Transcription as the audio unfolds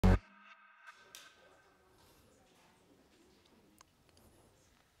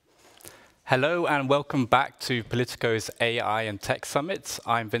Hello and welcome back to Politico's AI and Tech Summit.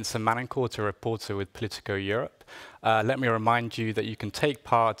 I'm Vincent Manancourt, a reporter with Politico Europe. Let me remind you that you can take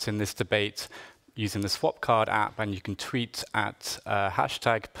part in this debate using the Swapcard app, and you can tweet at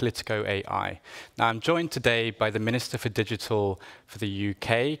hashtag PoliticoAI. Now, I'm joined today by the Minister for Digital for the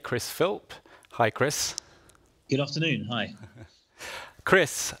UK, Chris Philp. Hi, Chris. Good afternoon. Hi.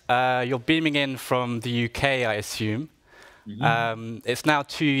 Chris, you're beaming in from the UK, I assume. It's now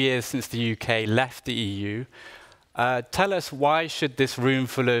 2 years since the UK left the EU. Tell us, why should this room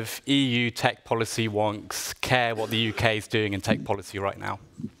full of EU tech policy wonks care what the UK is doing in tech policy right now?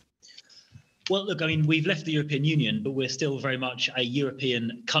 Well, look, I mean, we've left the European Union, but we're still very much a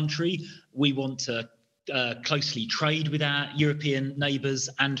European country. We want to closely trade with our European neighbours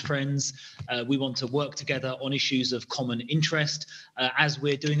and friends. We want to work together on issues of common interest, as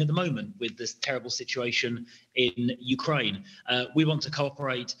we're doing at the moment with this terrible situation in Ukraine. We want to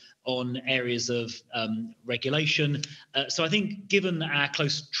cooperate on areas of regulation. So I think, given our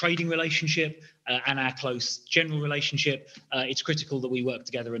close trading relationship and our close general relationship, it's critical that we work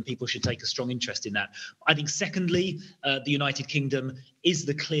together, and people should take a strong interest in that. I think, secondly, the United Kingdom is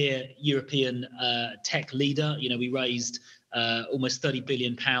the clear European tech leader. You know, we raised almost £30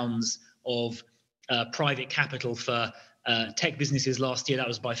 billion of private capital for tech businesses last year. That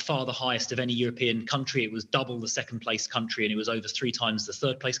was by far the highest of any European country. It was double the second place country, and it was over 3 times the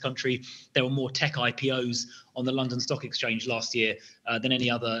third place country. There were more tech IPOs on the London Stock Exchange last year than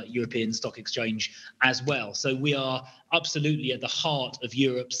any other European stock exchange as well. So we are absolutely at the heart of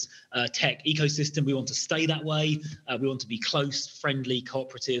Europe's tech ecosystem. We want to stay that way. We want to be close, friendly,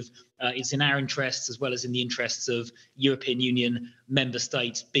 cooperative. It's in our interests, as well as in the interests of European Union member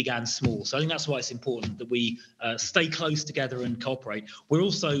states, big and small. So I think that's why it's important that we stay close together and cooperate. We're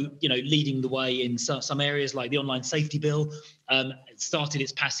also, leading the way in some areas, like the online safety bill. It started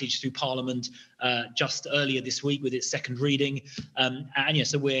its passage through Parliament just earlier this week with its second reading,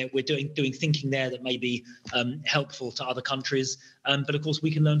 so we're doing thinking there that may be helpful to other countries. But of course,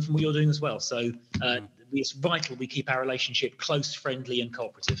 we can learn from what you're doing as well. So it's vital we keep our relationship close, friendly, and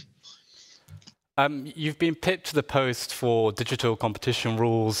cooperative. You've been pipped to the post for digital competition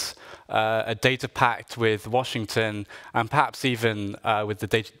rules, a data pact with Washington, and perhaps even with the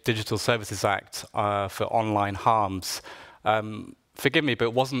Digital Services Act for online harms. Forgive me,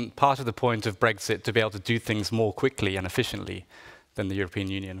 but wasn't part of the point of Brexit to be able to do things more quickly and efficiently than the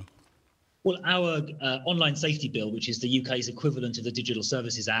European Union? Well, our online safety bill, which is the UK's equivalent of the Digital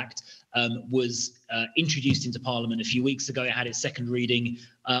Services Act, was introduced into Parliament a few weeks ago. It had its second reading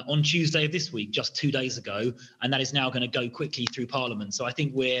on Tuesday of this week, just 2 days ago, and that is now going to go quickly through Parliament. So I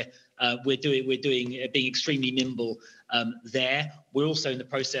think we're being extremely nimble there. We're also in the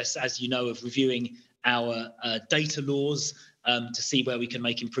process, as you know, of reviewing our data laws to see where we can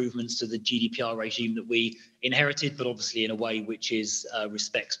make improvements to the GDPR regime that we inherited, but obviously in a way which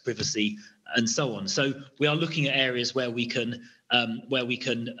respects privacy and so on. So we are looking at areas where we can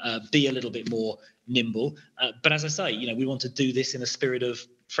be a little bit more nimble. But as I say, we want to do this in a spirit of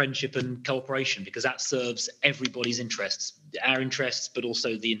friendship and cooperation, because that serves everybody's interests, our interests, but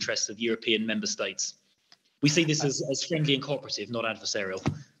also the interests of European member states. We see this as friendly and cooperative, not adversarial.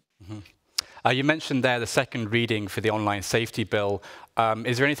 Mm-hmm. You mentioned there the second reading for the online safety bill.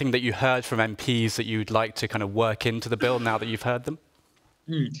 Is there anything that you heard from MPs that you'd like to kind of work into the bill now that you've heard them?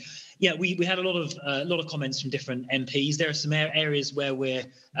 Yeah, we had a lot of comments from different MPs. There are some areas where we're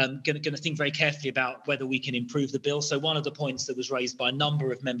going to think very carefully about whether we can improve the bill. So one of the points that was raised by a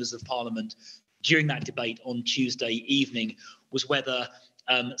number of members of Parliament during that debate on Tuesday evening was whether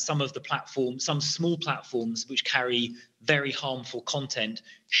some small platforms which carry very harmful content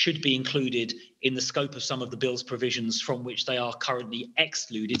should be included in the scope of some of the bill's provisions from which they are currently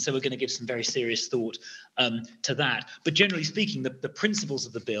excluded. So we're going to give some very serious thought to that. But generally speaking, the principles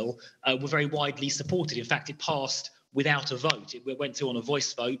of the bill were very widely supported. In fact, it passed without a vote. It went through on a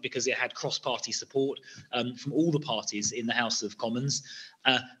voice vote because it had cross-party support from all the parties in the House of Commons,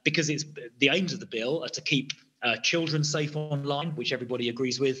 because the aims of the bill are to keep children safe online, which everybody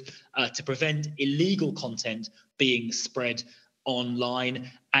agrees with, to prevent illegal content being spread online,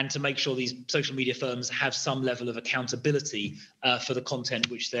 and to make sure these social media firms have some level of accountability for the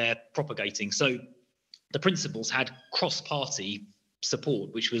content which they're propagating. So the principles had cross-party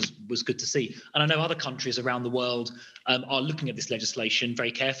support, which was good to see. And I know other countries around the world are looking at this legislation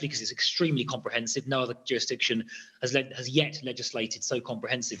very carefully, because it's extremely comprehensive. No other jurisdiction has yet legislated so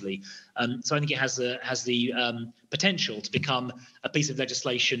comprehensively. So I think it has the potential to become a piece of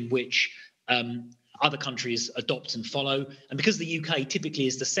legislation which other countries adopt and follow. And because the UK typically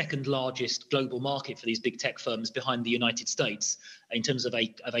is the second largest global market for these big tech firms behind the United States in terms of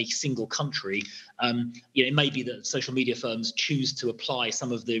a single country, it may be that social media firms choose to apply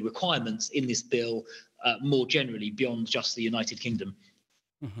some of the requirements in this bill more generally beyond just the United Kingdom.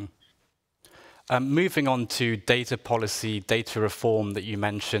 Mm-hmm. Moving on to data policy, data reform that you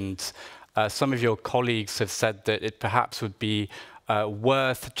mentioned, some of your colleagues have said that it perhaps would be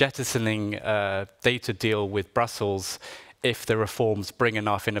worth jettisoning a data deal with Brussels if the reforms bring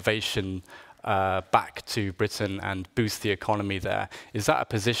enough innovation back to Britain and boost the economy there. Is that a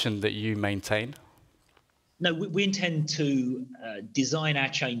position that you maintain? No, we intend to design our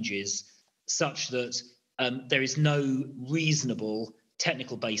changes such that there is no reasonable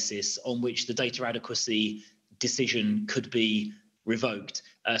technical basis on which the data adequacy decision could be revoked.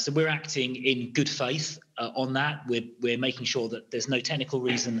 So we're acting in good faith on that. We're making sure that there's no technical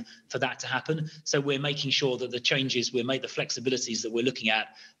reason for that to happen. So we're making sure that the changes we're made, the flexibilities that we're looking at,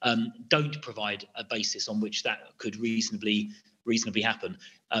 don't provide a basis on which that could reasonably happen.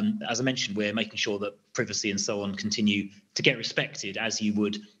 As I mentioned, we're making sure that privacy and so on continue to get respected as you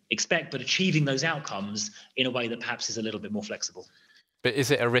would expect, but achieving those outcomes in a way that perhaps is a little bit more flexible. But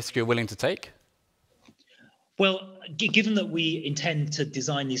is it a risk you're willing to take? Well, given that we intend to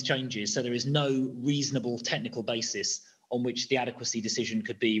design these changes so there is no reasonable technical basis on which the adequacy decision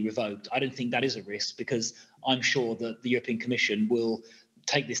could be revoked, I don't think that is a risk, because I'm sure that the European Commission will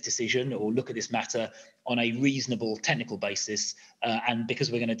take this decision or look at this matter on a reasonable technical basis. And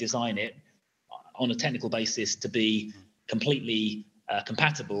because we're going to design it on a technical basis to be completely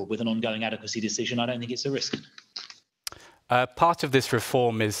compatible with an ongoing adequacy decision, I don't think it's a risk. Part of this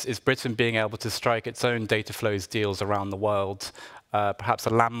reform is Britain being able to strike its own data flows deals around the world. Perhaps a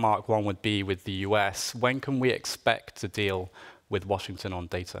landmark one would be with the US. When can we expect a deal with Washington on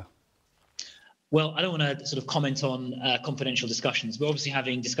data? Well, I don't want to sort of comment on confidential discussions. We're obviously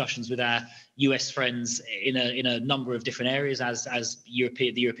having discussions with our US friends in a number of different areas, as the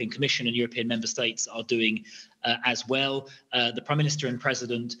European Commission and European member states are doing as well. The Prime Minister and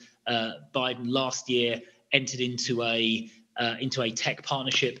President Biden last year entered into a tech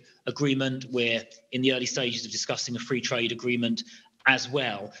partnership agreement. We're in the early stages of discussing a free trade agreement as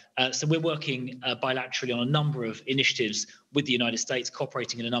well. So we're working bilaterally on a number of initiatives with the United States,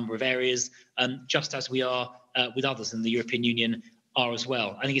 cooperating in a number of areas, just as we are with others, and the European Union are as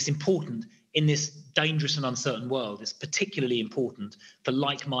well. I think it's important in this dangerous and uncertain world. It's particularly important for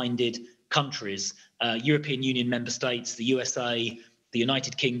like-minded countries, European Union member states, the USA, the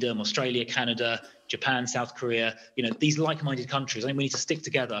United Kingdom, Australia, Canada, Japan, South Korea, these like-minded countries. I think we need to stick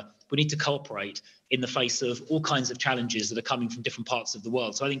together. We need to cooperate in the face of all kinds of challenges that are coming from different parts of the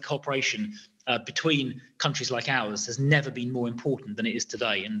world. So I think cooperation between countries like ours has never been more important than it is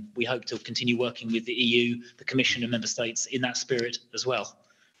today. And we hope to continue working with the EU, the Commission and member states in that spirit as well.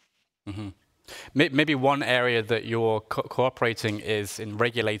 Mm-hmm. Maybe one area that you're cooperating is in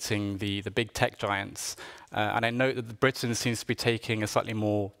regulating the big tech giants. And I know that Britain seems to be taking a slightly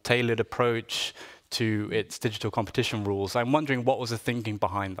more tailored approach to its digital competition rules. I'm wondering what was the thinking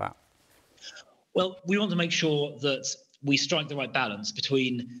behind that? Well, we want to make sure that we strike the right balance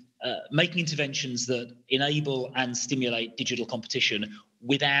between making interventions that enable and stimulate digital competition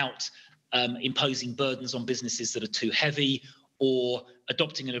without imposing burdens on businesses that are too heavy, or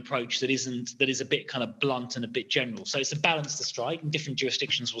adopting an approach that is a bit kind of blunt and a bit general. So it's a balance to strike, and different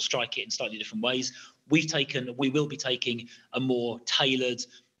jurisdictions will strike it in slightly different ways. We will be taking a more tailored,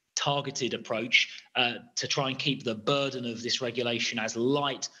 targeted approach to try and keep the burden of this regulation as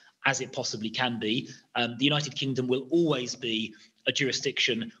light as it possibly can be. The United Kingdom will always be a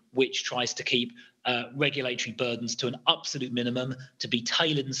jurisdiction which tries to keep regulatory burdens to an absolute minimum, to be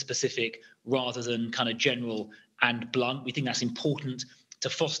tailored and specific rather than kind of general and blunt. We think that's important to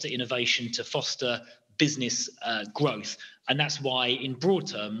foster innovation, to foster business growth. And that's why, in broad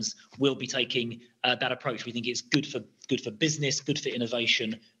terms, we'll be taking that approach. We think it's good for business, good for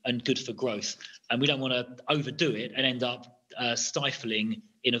innovation, and good for growth. And we don't want to overdo it and end up stifling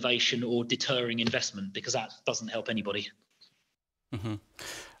innovation or deterring investment, because that doesn't help anybody. Mm-hmm.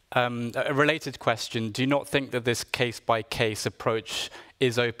 A related question, do you not think that this case-by-case approach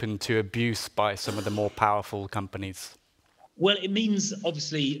is open to abuse by some of the more powerful companies? Well, it means,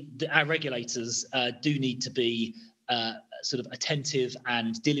 obviously, that our regulators do need to be sort of attentive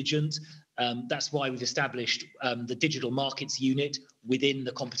and diligent. That's why we've established the Digital Markets Unit within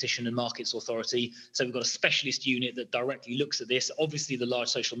the Competition and Markets Authority. So we've got a specialist unit that directly looks at this. Obviously, the large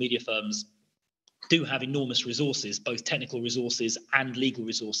social media firms do have enormous resources, both technical resources and legal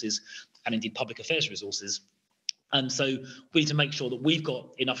resources, and indeed public affairs resources. And so we need to make sure that we've got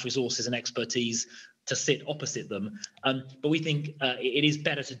enough resources and expertise to sit opposite them. But we think it is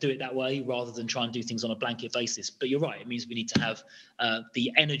better to do it that way rather than try and do things on a blanket basis. But you're right, it means we need to have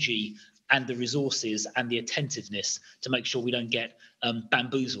the energy and the resources and the attentiveness to make sure we don't get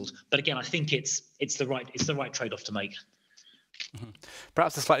bamboozled. But again, I think it's the right trade-off to make.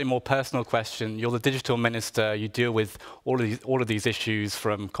 Perhaps a slightly more personal question. You're the digital minister. You deal with all of these issues,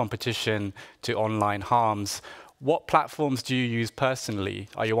 from competition to online harms. What platforms do you use personally?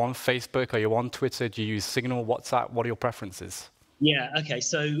 Are you on Facebook? Are you on Twitter? Do you use Signal, WhatsApp? What are your preferences? Yeah, okay.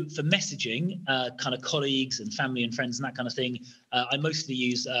 So for messaging, kind of colleagues and family and friends and that kind of thing, I mostly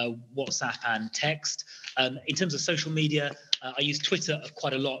use WhatsApp and text. In terms of social media, I use Twitter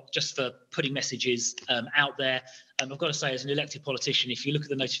quite a lot just for putting messages out there. I've got to say, as an elected politician, if you look at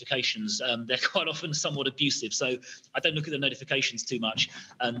the notifications, they're quite often somewhat abusive. So I don't look at the notifications too much,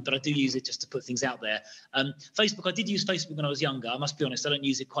 but I do use it just to put things out there. Facebook, I did use Facebook when I was younger. I must be honest, I don't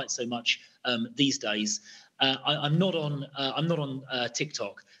use it quite so much these days. I'm not on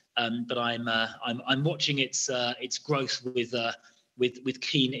TikTok, but I'm watching its growth with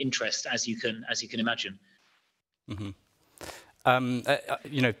keen interest, as you can imagine. Mm-hmm.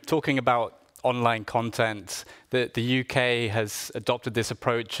 Talking about online content, the UK has adopted this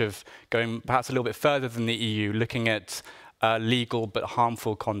approach of going perhaps a little bit further than the EU, looking at legal but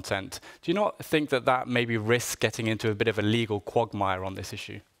harmful content. Do you not think that maybe risks getting into a bit of a legal quagmire on this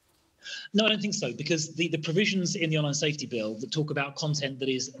issue? No, I don't think so, because the provisions in the Online Safety Bill that talk about content that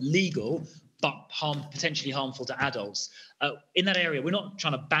is legal but potentially harmful to adults, in that area, we're not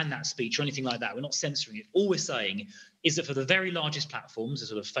trying to ban that speech or anything like that. We're not censoring it. All we're saying is that for the very largest platforms, the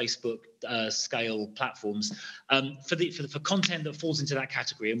sort of Facebook scale platforms, for content that falls into that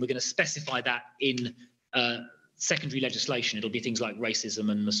category, and we're going to specify that in secondary legislation, it'll be things like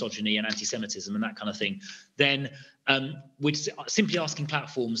racism and misogyny and anti-Semitism and that kind of thing, then we're simply asking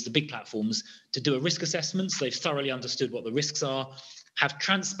platforms, the big platforms, to do a risk assessment so they've thoroughly understood what the risks are, have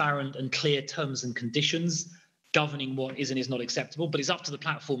transparent and clear terms and conditions governing what is and is not acceptable, but it's up to the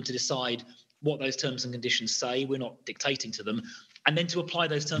platform to decide what those terms and conditions say. We're not dictating to them. And then to apply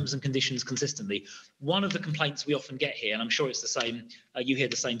those terms and conditions consistently. One of the complaints we often get here, and I'm sure it's the same, you hear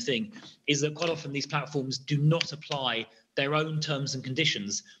the same thing, is that quite often these platforms do not apply their own terms and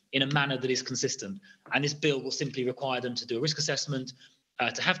conditions in a manner that is consistent. And this bill will simply require them to do a risk assessment,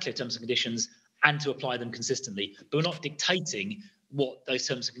 to have clear terms and conditions, and to apply them consistently. But we're not dictating what those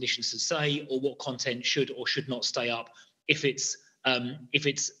terms and conditions should say or what content should or should not stay up if it's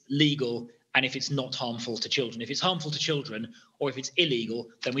legal and if it's not harmful to children. If it's harmful to children or if it's illegal,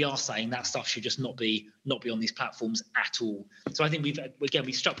 then we are saying that stuff should just not be on these platforms at all. So I think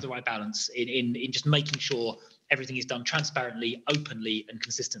we've struck the right balance in just making sure everything is done transparently, openly and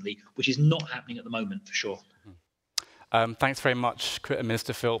consistently, which is not happening at the moment for sure. Thanks very much,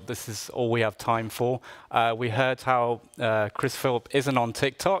 Minister Philp. This is all we have time for. We heard how Chris Philp isn't on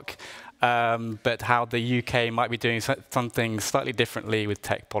TikTok, but how the UK might be doing something slightly differently with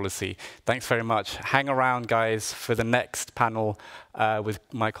tech policy. Thanks very much. Hang around, guys, for the next panel with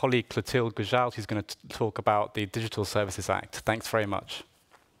my colleague Clotilde Goujault, who's going to talk about the Digital Services Act. Thanks very much.